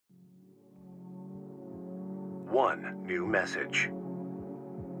one new message.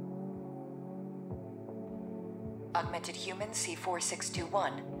 Augmented Human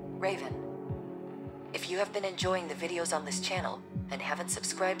C4621, Raven. If you have been enjoying the videos on this channel and haven't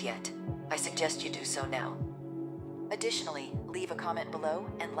subscribed yet, I suggest you do so now. Additionally, leave a comment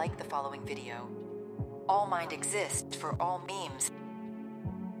below and like the following video. All Mind exists for all memes.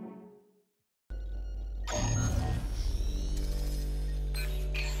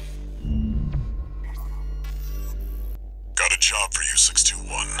 Got a job for you,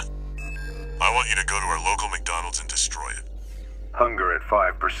 621. I want you to go to our local McDonald's and destroy it. Hunger at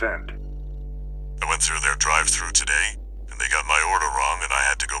 5%. I went through their drive-thru today, and they got my order wrong and I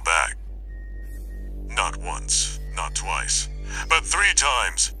had to go back. Not once, not twice, but 3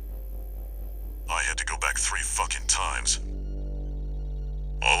 times. I had to go back 3 fucking times.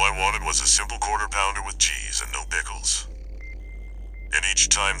 All I wanted was a simple quarter pounder with cheese and no pickles. And each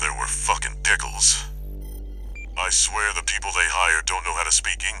time there were fucking pickles. I swear the people they hired don't know how to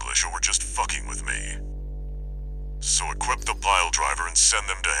speak English or were just fucking with me. So equip the pile driver and send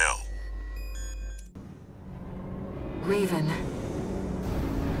them to hell. Raven.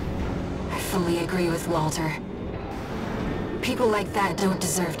 I fully agree with Walter. People like that don't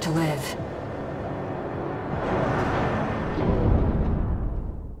deserve to live.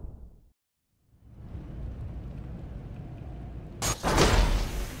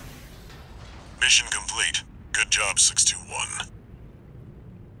 Mission complete. Good job, 621.